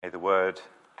word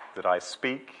that I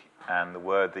speak and the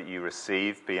word that you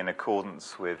receive be in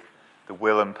accordance with the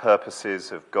will and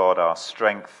purposes of God, our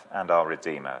strength and our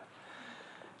Redeemer.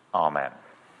 Amen.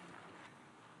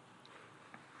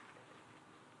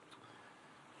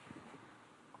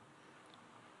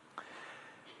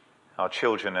 Our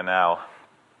children are now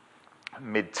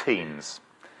mid-teens,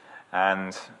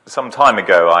 and some time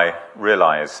ago I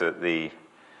realised that the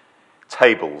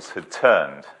tables had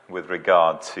turned with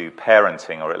regard to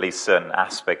parenting, or at least certain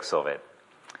aspects of it.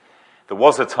 There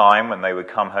was a time when they would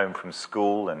come home from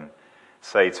school and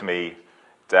say to me,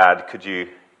 "Dad, could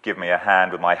you give me a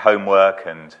hand with my homework?"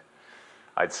 And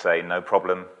I'd say, "No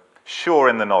problem," sure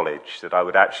in the knowledge that I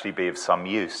would actually be of some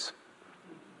use.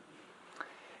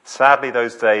 Sadly,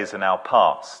 those days are now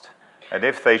past, and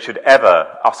if they should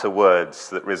ever utter words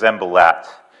that resemble that,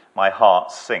 my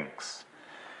heart sinks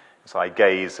as I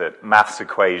gaze at maths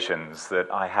equations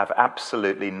that I have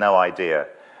absolutely no idea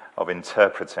of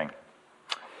interpreting.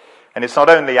 And it's not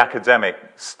only academic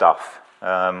stuff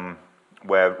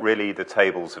where really the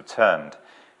tables have turned.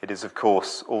 It is, of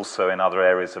course, also in other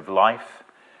areas of life,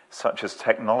 such as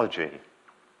technology.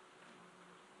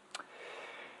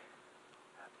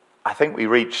 I think we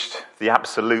reached the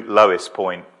absolute lowest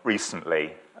point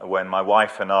recently when my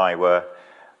wife and I were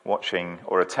watching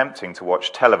or attempting to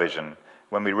watch television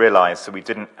when we realized that we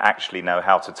didn't actually know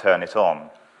how to turn it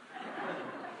on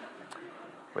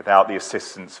without the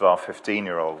assistance of our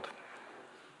 15-year-old.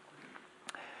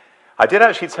 I did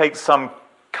actually take some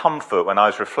comfort when I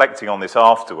was reflecting on this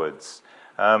afterwards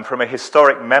from a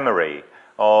historic memory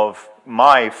of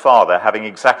my father having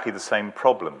exactly the same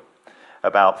problem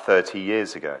about 30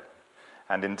 years ago,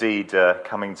 and indeed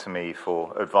coming to me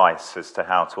for advice as to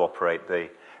how to operate the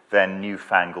then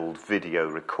newfangled video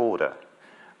recorder.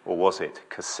 Or was it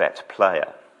cassette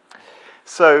player?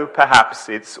 So perhaps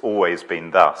it's always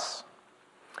been thus.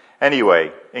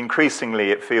 Anyway, increasingly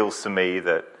it feels to me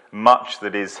that much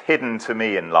that is hidden to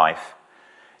me in life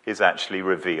is actually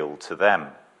revealed to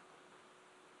them.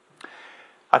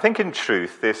 I think in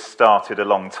truth this started a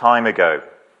long time ago,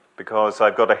 because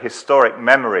I've got a historic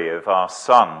memory of our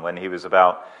son when he was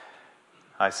about,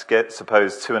 I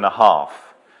suppose, 2.5,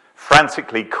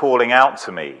 frantically calling out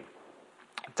to me,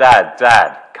 "Dad,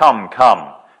 Dad, come,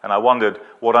 come." And I wondered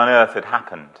what on earth had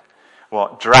happened,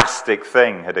 what drastic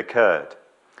thing had occurred.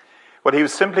 Well, he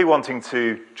was simply wanting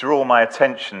to draw my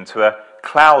attention to a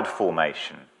cloud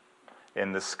formation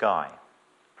in the sky.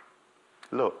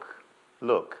 Look,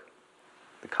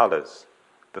 the colours,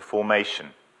 the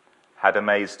formation had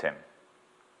amazed him.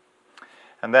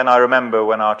 And then I remember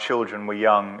when our children were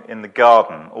young in the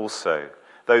garden also,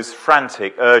 those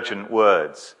frantic, urgent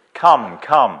words, "Come,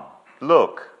 come,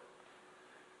 look."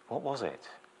 What was it?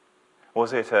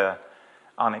 Was it an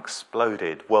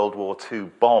unexploded World War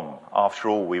II bomb? After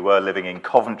all, we were living in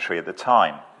Coventry at the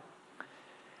time.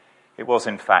 It was,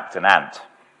 in fact, an ant.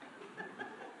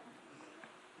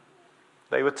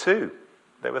 They were 2.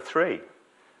 They were 3.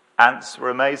 Ants were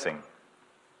amazing.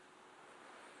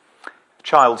 A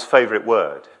child's favourite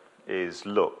word is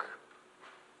look.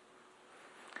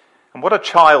 And what a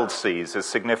child sees as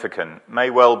significant may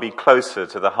well be closer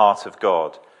to the heart of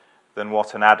God than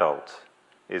what an adult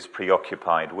is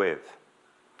preoccupied with.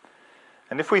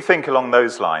 And if we think along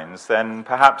those lines, then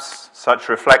perhaps such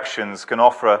reflections can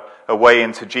offer a way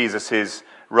into Jesus'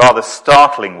 rather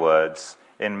startling words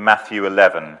in Matthew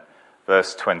 11,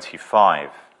 verse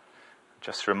 25.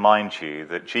 Just remind you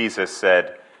that Jesus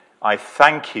said, "I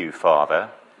thank you, Father,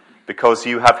 because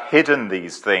you have hidden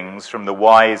these things from the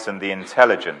wise and the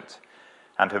intelligent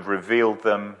and have revealed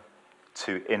them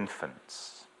to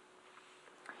infants."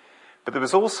 But there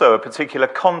was also a particular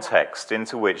context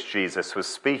into which Jesus was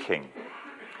speaking.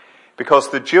 Because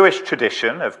the Jewish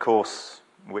tradition, of course,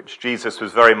 which Jesus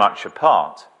was very much a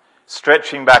part,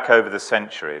 stretching back over the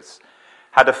centuries,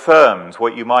 had affirmed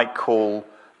what you might call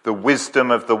the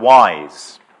wisdom of the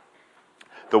wise.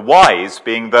 The wise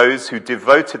being those who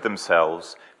devoted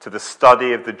themselves to the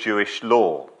study of the Jewish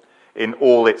law in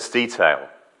all its detail.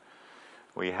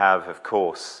 We have, of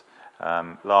course,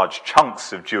 large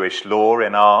chunks of Jewish law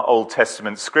in our Old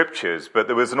Testament scriptures, but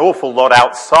there was an awful lot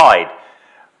outside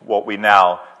what we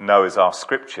now know as our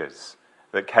scriptures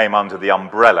that came under the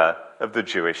umbrella of the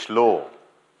Jewish law.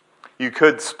 You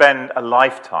could spend a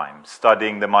lifetime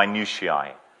studying the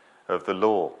minutiae of the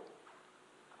law.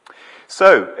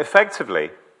 So,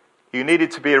 effectively, you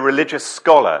needed to be a religious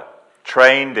scholar,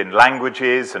 trained in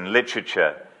languages and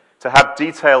literature, to have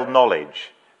detailed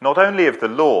knowledge, not only of the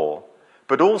law,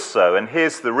 but also, and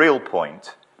here's the real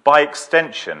point, by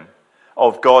extension,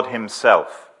 of God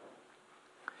himself.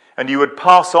 And you would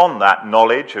pass on that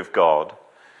knowledge of God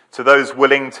to those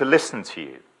willing to listen to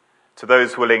you, to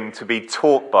those willing to be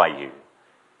taught by you,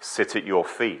 sit at your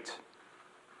feet.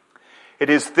 It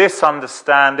is this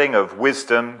understanding of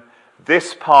wisdom,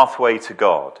 this pathway to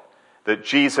God, that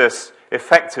Jesus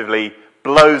effectively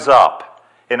blows up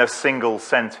in a single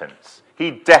sentence.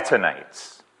 He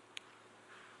detonates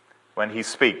when he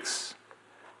speaks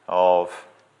of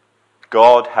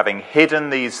God having hidden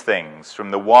these things from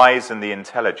the wise and the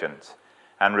intelligent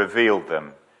and revealed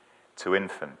them to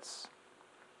infants.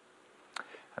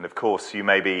 And of course, you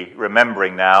may be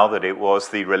remembering now that it was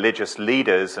the religious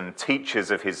leaders and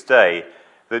teachers of his day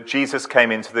that Jesus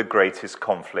came into the greatest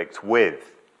conflict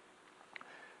with.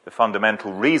 The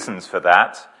fundamental reasons for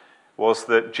that was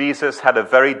that Jesus had a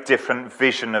very different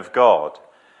vision of God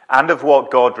and of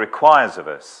what God requires of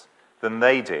us than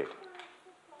they did.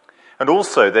 And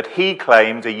also that he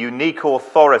claimed a unique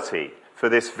authority for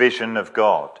this vision of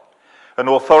God, an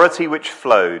authority which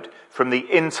flowed from the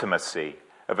intimacy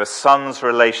of a son's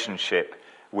relationship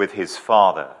with his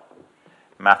father.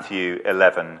 Matthew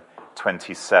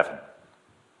 11:27.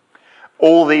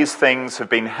 All these things have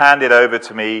been handed over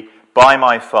to me by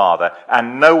my Father,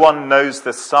 and no one knows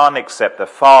the Son except the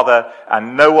Father,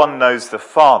 and no one knows the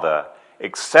Father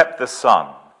except the Son,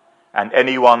 and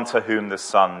anyone to whom the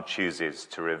Son chooses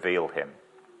to reveal him.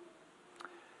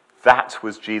 That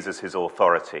was Jesus'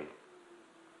 authority,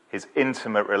 his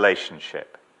intimate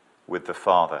relationship with the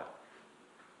Father.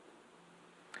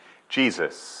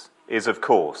 Jesus is, of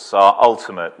course, our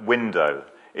ultimate window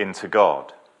into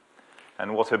God.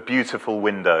 And what a beautiful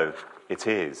window it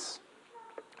is.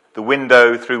 The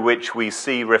window through which we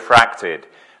see refracted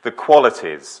the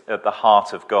qualities at the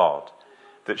heart of God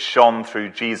that shone through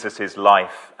Jesus'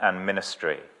 life and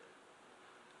ministry.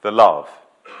 The love,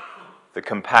 the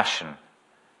compassion,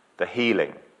 the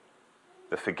healing,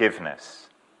 the forgiveness,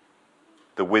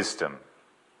 the wisdom.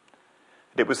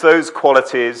 It was those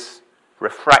qualities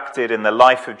refracted in the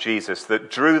life of Jesus that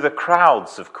drew the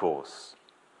crowds, of course.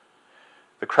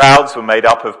 The crowds were made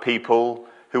up of people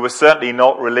who were certainly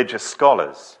not religious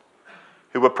scholars,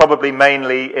 who were probably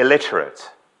mainly illiterate.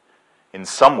 In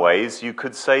some ways, you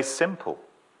could say simple,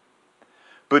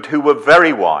 but who were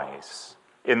very wise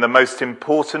in the most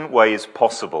important ways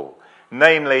possible,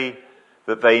 namely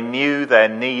that they knew their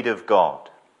need of God,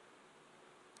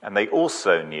 and they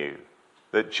also knew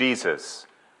that Jesus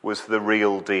was the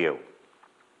real deal.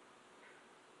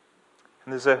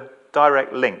 And there's a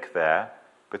direct link there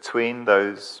between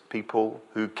those people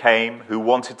who came, who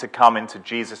wanted to come into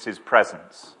Jesus'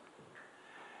 presence,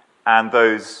 and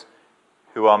those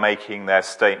who are making their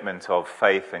statement of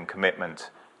faith and commitment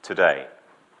today.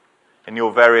 In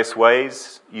your various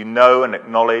ways, you know and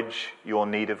acknowledge your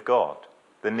need of God,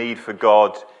 the need for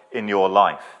God in your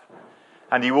life.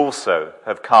 And you also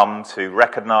have come to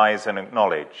recognize and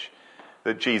acknowledge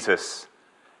that Jesus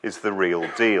is the real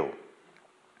deal.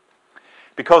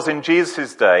 Because in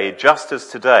Jesus' day, just as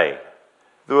today,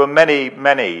 there were many,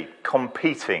 many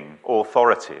competing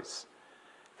authorities.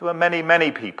 There were many,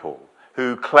 many people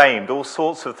who claimed all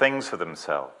sorts of things for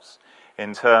themselves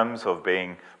in terms of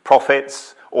being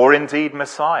prophets or indeed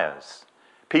messiahs,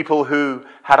 people who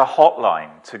had a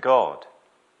hotline to God.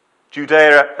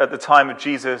 Judea at the time of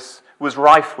Jesus was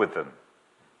rife with them.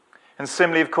 And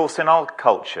similarly, of course, in our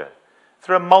culture,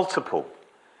 there are multiple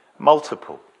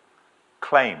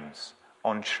claims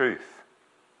on truth.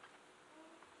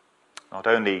 Not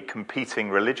only competing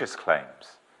religious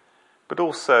claims, but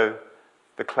also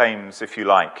the claims, if you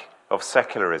like, of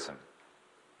secularism.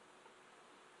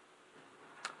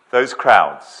 Those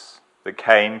crowds that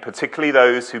came, particularly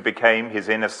those who became his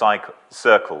inner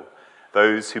circle,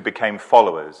 those who became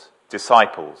followers,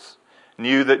 disciples,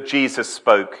 knew that Jesus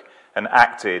spoke and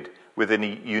acted with a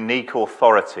unique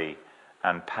authority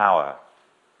and power.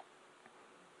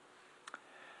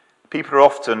 People are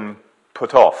often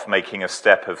put off making a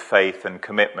step of faith and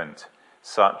commitment,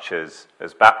 such as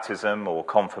baptism or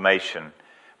confirmation,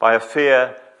 by a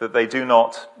fear that they do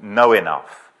not know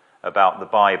enough about the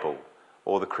Bible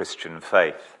or the Christian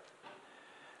faith.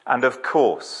 And of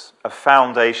course, a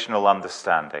foundational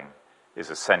understanding is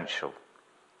essential.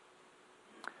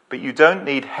 But you don't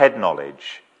need head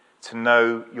knowledge to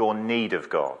know your need of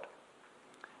God.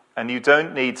 And you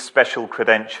don't need special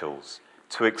credentials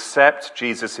to accept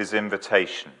Jesus'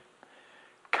 invitation.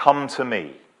 Come to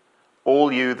me,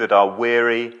 all you that are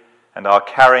weary and are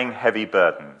carrying heavy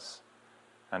burdens,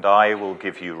 and I will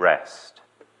give you rest.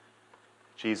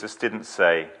 Jesus didn't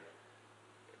say,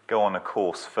 go on a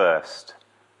course first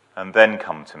and then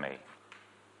come to me.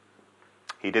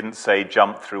 He didn't say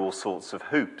jump through all sorts of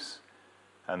hoops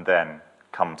and then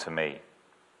come to me.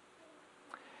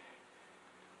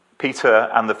 Peter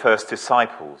and the first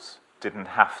disciples didn't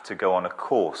have to go on a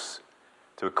course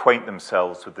to acquaint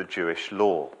themselves with the Jewish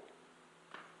law.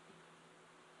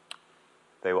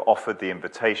 They were offered the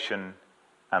invitation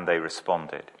and they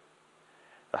responded.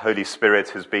 The Holy Spirit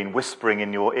has been whispering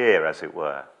in your ear, as it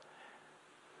were.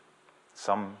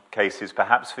 Some cases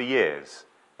perhaps for years,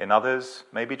 in others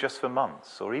maybe just for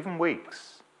months or even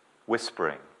weeks,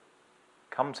 whispering,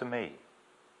 "Come to me."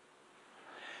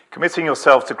 Committing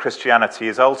yourself to Christianity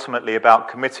is ultimately about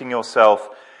committing yourself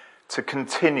to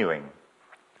continuing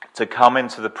to come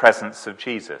into the presence of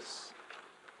Jesus.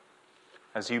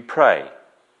 As you pray,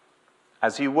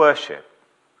 as you worship,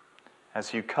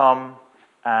 as you come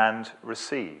and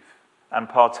receive and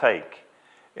partake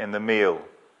in the meal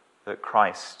that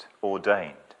Christ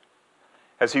ordained.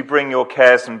 As you bring your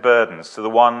cares and burdens to the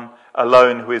one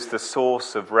alone who is the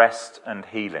source of rest and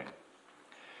healing.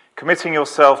 Committing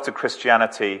yourself to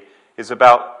Christianity is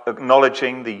about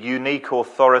acknowledging the unique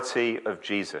authority of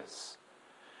Jesus,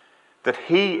 that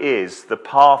he is the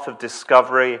path of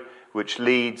discovery which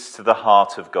leads to the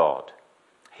heart of God,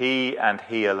 he and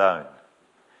he alone.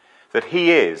 That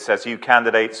he is, as you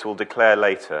candidates will declare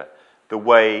later, the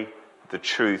way, the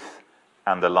truth,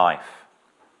 and the life.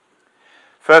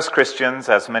 First Christians,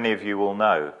 as many of you will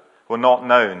know, were not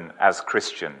known as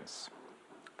Christians.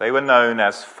 They were known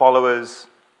as followers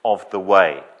of the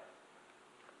way.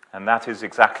 And that is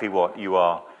exactly what you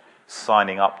are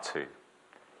signing up to.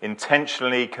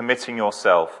 Intentionally committing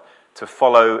yourself to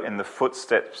follow in the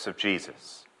footsteps of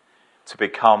Jesus, to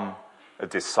become a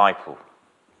disciple.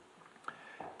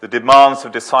 The demands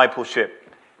of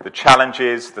discipleship, the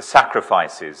challenges, the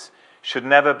sacrifices, should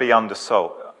never be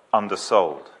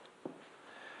undersold.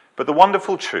 But the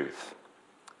wonderful truth,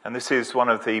 and this is one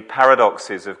of the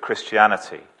paradoxes of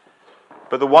Christianity,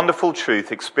 but the wonderful truth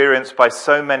experienced by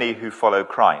so many who follow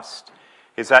Christ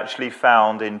is actually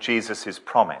found in Jesus'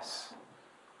 promise.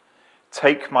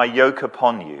 "Take my yoke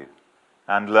upon you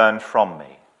and learn from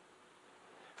me.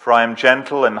 For I am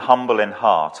gentle and humble in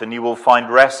heart, and you will find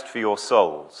rest for your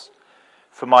souls.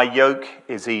 For my yoke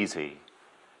is easy,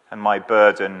 and my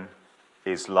burden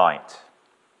is light."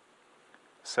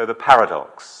 So the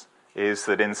paradox is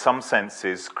that in some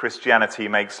senses, Christianity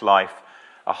makes life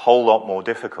a whole lot more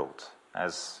difficult,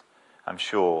 as I'm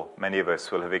sure many of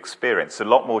us will have experienced, a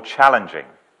lot more challenging.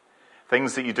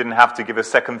 Things that you didn't have to give a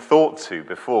second thought to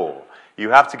before,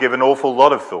 you have to give an awful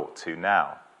lot of thought to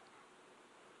now.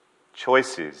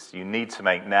 Choices you need to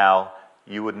make now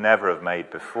you would never have made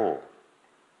before.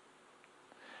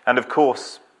 And of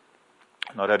course,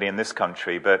 not only in this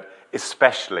country, but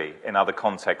especially in other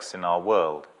contexts in our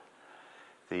world,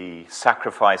 the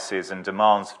sacrifices and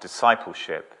demands of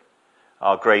discipleship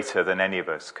are greater than any of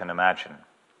us can imagine.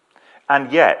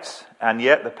 And yet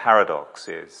the paradox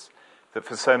is that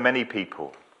for so many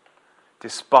people,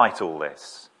 despite all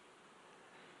this,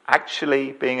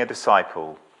 actually being a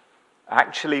disciple,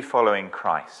 actually following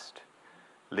Christ,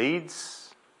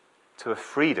 leads to a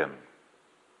freedom,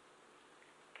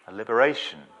 a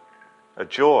liberation, a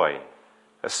joy,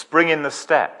 a spring in the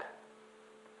step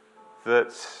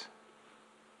that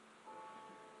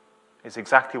is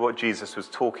exactly what Jesus was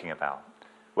talking about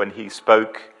when he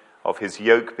spoke of his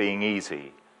yoke being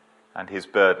easy and his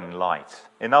burden light.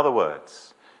 In other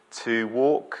words, to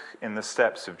walk in the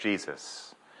steps of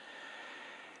Jesus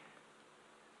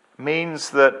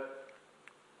means that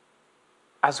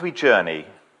as we journey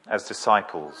as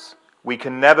disciples, we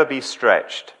can never be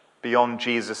stretched beyond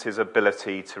Jesus'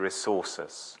 ability to resource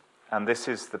us. And this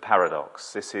is the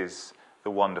paradox. This is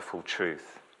the wonderful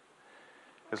truth.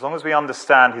 As long as we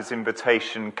understand his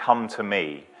invitation, "Come to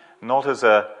me," not as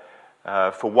a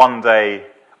for one day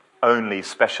only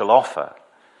special offer,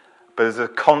 but as a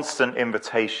constant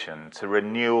invitation to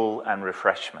renewal and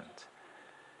refreshment.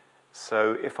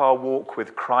 So if our walk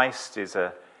with Christ is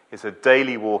a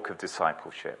daily walk of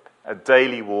discipleship, a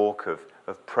daily walk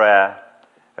of prayer,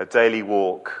 a daily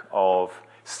walk of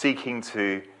seeking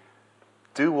to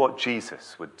do what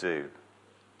Jesus would do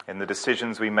in the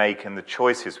decisions we make and the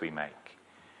choices we make,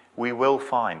 we will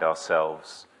find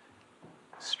ourselves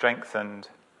strengthened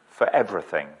for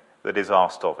everything that is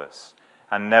asked of us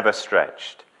and never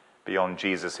stretched beyond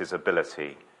Jesus'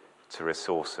 ability to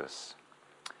resource us.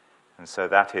 And so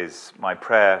that is my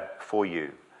prayer for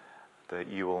you, that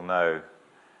you will know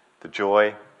the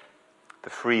joy, the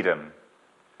freedom,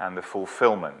 and the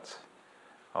fulfillment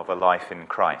of a life in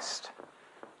Christ,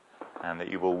 and that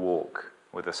you will walk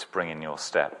with a spring in your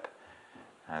step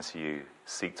as you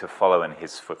seek to follow in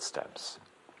his footsteps.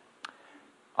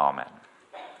 Amen.